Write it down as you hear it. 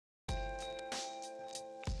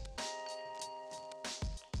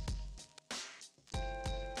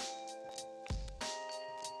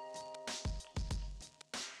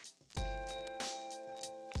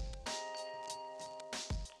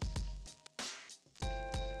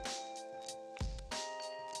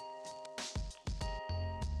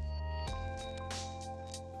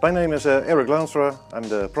My name is Eric Launstra. I'm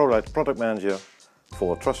the Prolyte product manager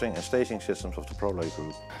for trussing and staging systems of the Prolyte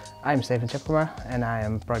group. I'm Steven Chepkema and I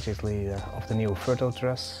am project leader of the new Verto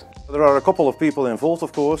Truss. There are a couple of people involved,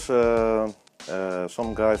 of course.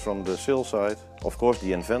 Some guys from the sales side. Of course,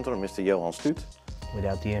 the inventor, Mr. Johan Stuut.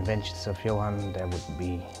 Without the inventions of Johan, there would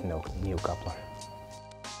be no new coupler.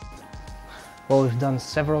 Well, we've done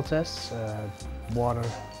several tests, water,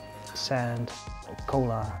 sand,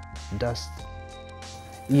 cola, dust.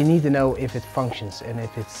 You need to know if it functions and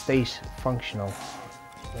if it stays functional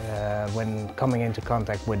when coming into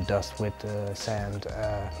contact with dust, with sand,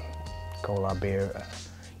 cola, beer,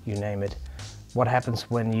 you name it. What happens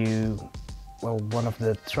when one of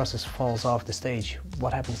the trusses falls off the stage?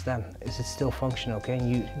 What happens then? Is it still functional? Can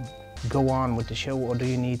you go on with the show, or do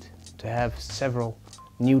you need to have several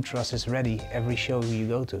new trusses ready every show you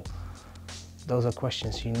go to? Those are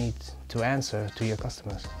questions you need to answer to your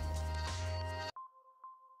customers.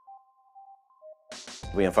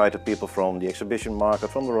 We invited people from the exhibition market,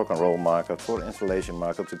 from the rock and roll market, for the installation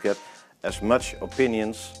market to get as much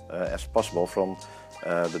opinions as possible from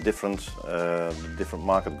the different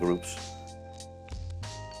market groups.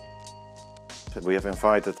 We have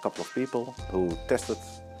invited a couple of people who tested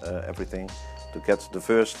everything to get the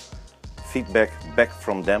first feedback back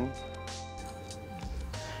from them.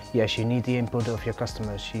 Yes, you need the input of your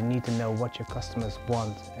customers. You need to know what your customers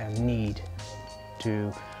want and need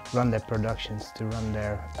to run their productions, to run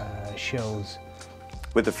their shows.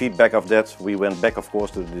 With the feedback of that, we went back, of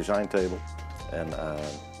course, to the design table and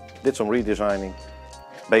did some redesigning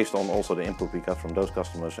based on also the input we got from those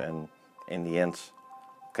customers, and in the end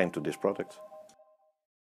came to this product.